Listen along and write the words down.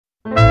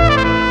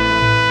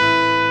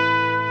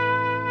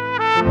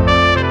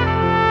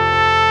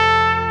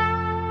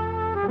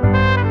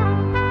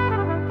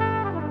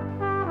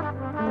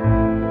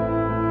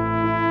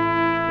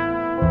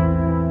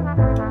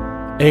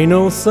Ain't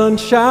no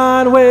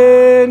sunshine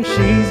when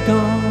she's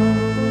gone.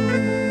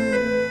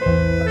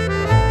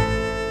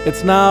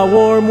 It's not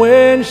warm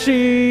when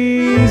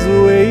she's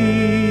away.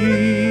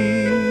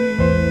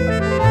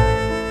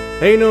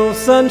 Ain't no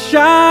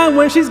sunshine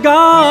when she's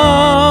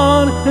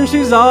gone, and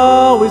she's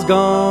always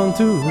gone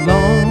too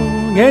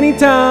long.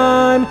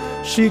 Anytime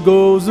she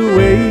goes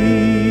away,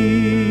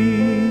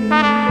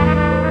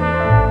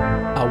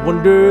 I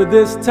wonder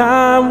this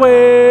time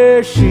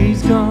where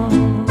she's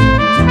gone.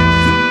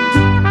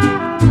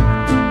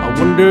 I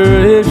wonder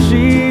if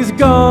she's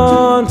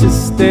gone to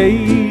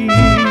stay.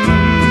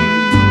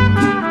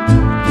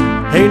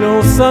 Ain't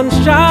no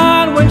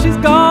sunshine when she's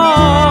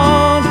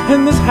gone,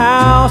 and this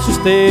house will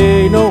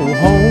stay no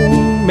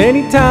home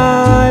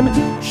anytime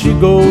she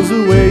goes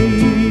away.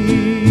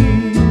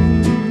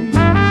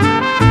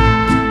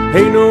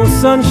 Ain't no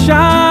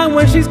sunshine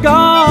when she's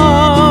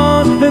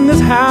gone, and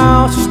this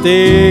house will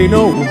stay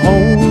no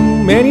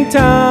home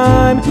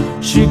anytime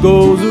she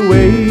goes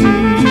away.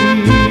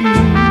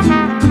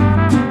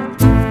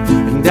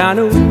 And I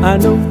know, I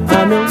know,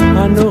 I know,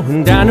 I know,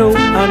 and I know,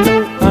 I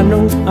know, I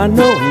know, I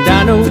know, and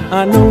I know,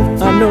 I know,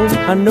 I know,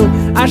 I know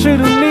I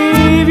shouldn't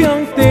leave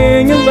young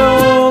thing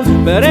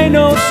alone, but ain't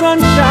no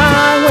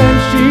sunshine when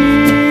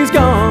she's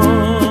gone.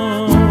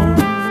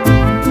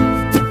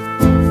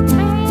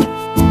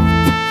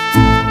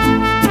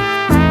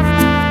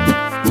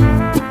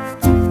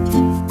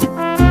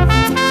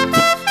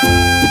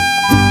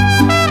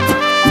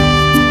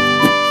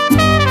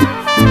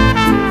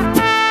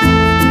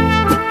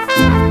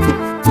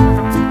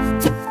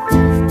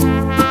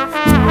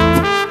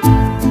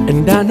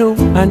 And I know,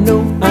 I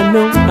know, I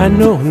know, I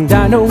know, and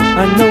I know,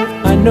 I know,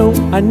 I know,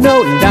 I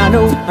know, and I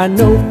know, I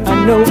know,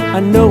 I know, I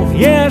know.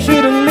 Yeah, I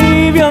shouldn't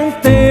leave young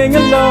thing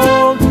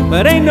alone,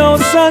 but ain't no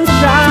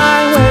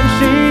sunshine when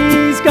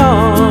she's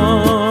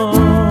gone.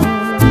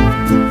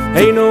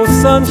 Ain't no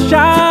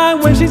sunshine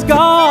when she's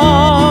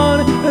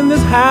gone, and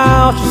this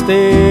house will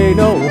stay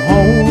no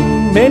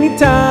home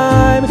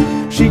anytime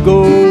she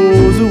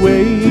goes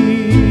away.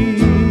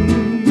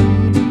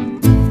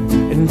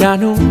 And I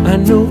know, I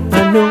know,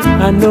 I know,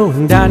 I know,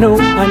 and I know,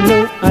 I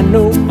know, I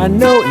know, I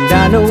know, and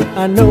I know,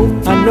 I know,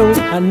 I know,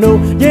 I know.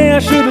 Yeah, I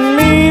shouldn't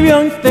leave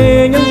young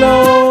thing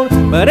alone,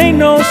 but ain't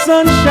no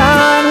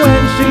sunshine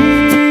when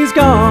she's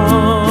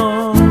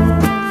gone.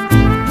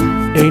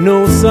 Ain't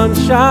no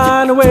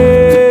sunshine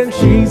when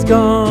she's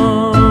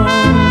gone.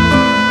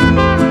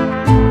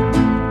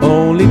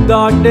 Only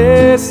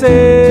darkness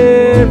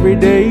every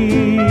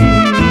day.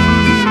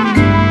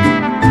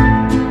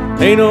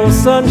 Ain't no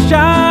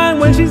sunshine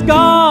when she's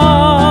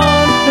gone,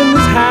 and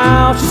this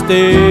house will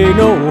stay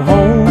no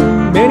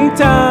home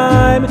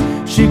anytime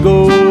she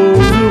goes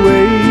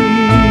away.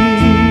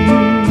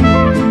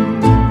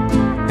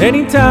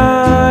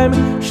 Anytime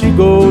she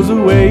goes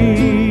away.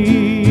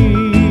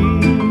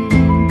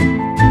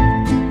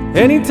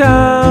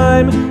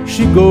 Anytime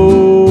she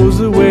goes